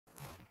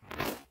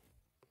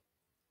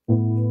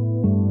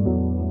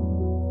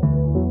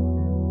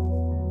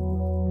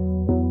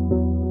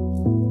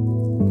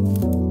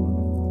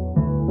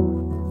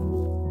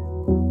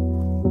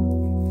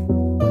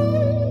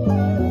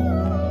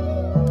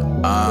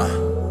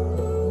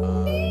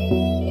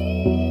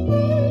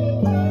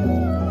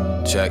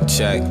Check,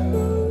 check.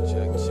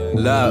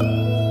 Love.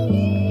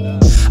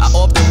 I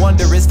often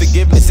wonder, is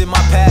forgiveness in my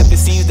path? It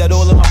seems that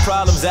all of my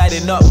problems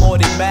adding up more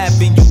than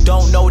math, and you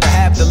don't know the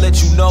half to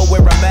let you know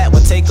where I'm at.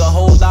 Would take a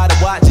whole lot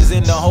of watches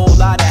and a whole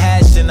lot of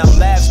hash, and I'm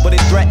laughs, but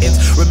it threatens.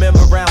 Remember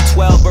around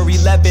 12 or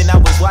 11, I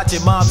was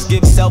watching moms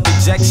give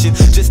self-injection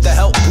just to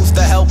help boost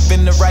the health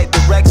in the right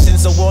direction.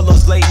 So all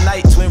those late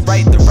nights went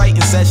right to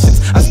writing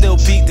sessions. I still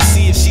peek to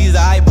see if she's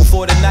alright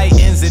before the night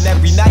ends, and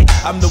every night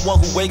I'm the one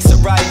who wakes her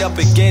right up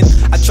again.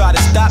 I try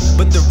to stop,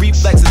 but the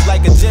reflex is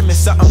like a gym. It's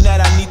something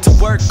that I need to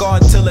work on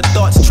till the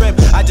thoughts trim.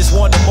 I just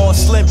want them all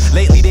slim.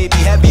 Lately they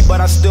be heavy, but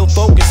I still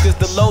focus, cause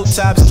the low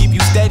times keep you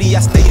steady. I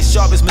stay as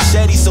sharp as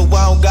machete, so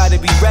I don't gotta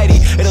be ready.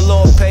 It'll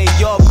all pay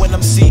off when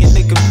I'm seeing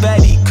the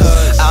confetti,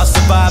 cause I'll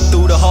survive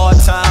through the hard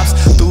times.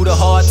 Through the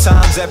hard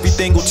times,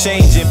 everything will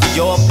change and be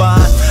all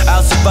fine.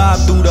 I'll survive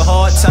through the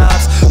hard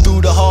times.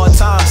 Through the hard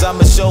times,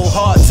 I'ma show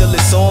hard till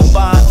it's all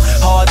fine.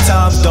 Hard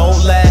times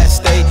don't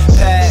last, they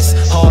pass.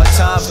 Hard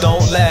times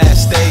don't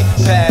last, they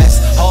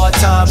pass. Hard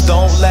times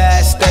don't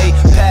last, they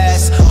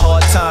pass.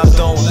 Hard times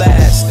don't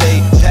last,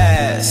 they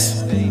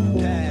pass.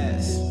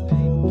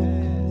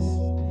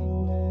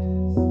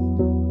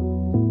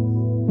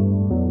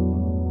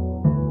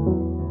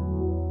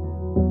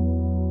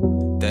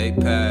 They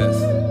pass,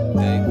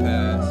 they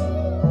pass,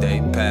 they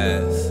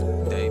pass,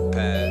 they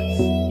pass,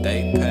 they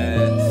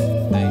pass,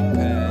 they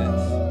pass,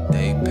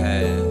 they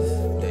pass,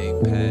 they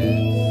pass,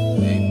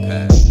 they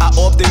pass. I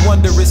often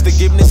wonder, is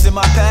forgiveness in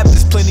my path?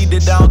 There's plenty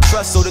that I don't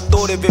trust, so the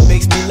thought of it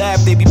makes me laugh.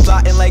 They be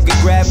plotting like a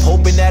grab,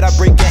 hoping that I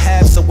break in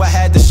half. So I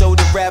had to show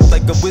the rap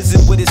like a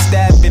wizard with his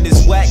staff, and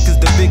it's whack, cause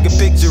the bigger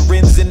picture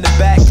ends in the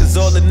back. Cause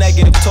all the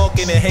negative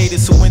talking and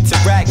haters who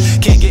interact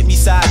can't get me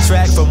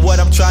sidetracked from what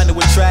I'm trying to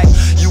attract.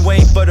 You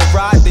ain't for the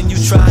ride, then you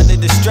trying to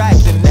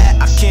distract, and that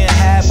I can't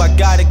have, I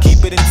gotta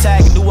keep it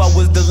intact. Knew I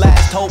was the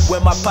last hope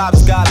when my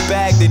pops got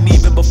bagged, and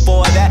even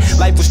before that,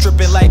 life was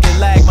tripping like it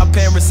lagged. My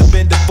parents have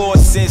been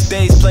divorced since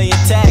days playing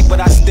tag, but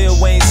I still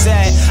ain't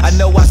sad. I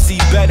know I see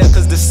better,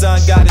 cause the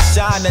sun gotta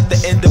shine at the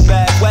end of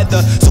bad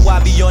weather. So I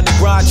be on the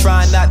grind,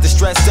 trying not to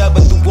stress ever.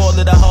 Through all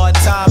of the hard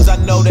times, I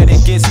know that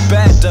it gets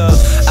better.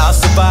 I'll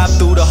survive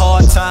through the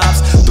hard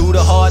times. Through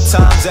the hard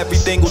times,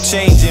 everything will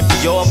change and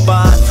be all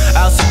fine.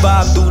 I'll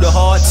survive through the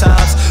hard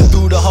times.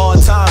 Through the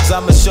hard times,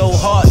 I'ma show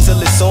hard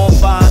till it's all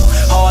fine.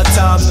 Hard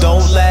times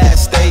don't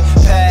last, they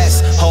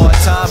pass. Hard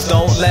times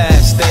don't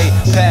last, they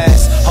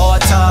pass.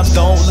 Hard times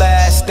don't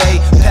last, they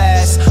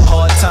pass.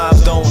 Hard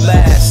times don't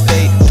last,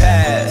 they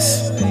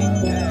pass.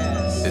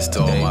 It's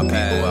to all my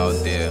people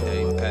out there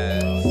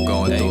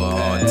going through a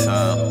hard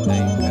time.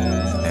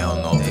 They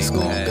don't know if it's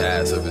gonna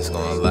pass or if it's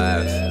gonna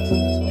last.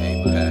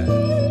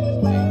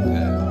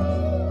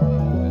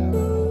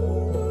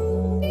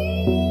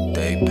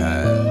 They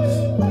pass.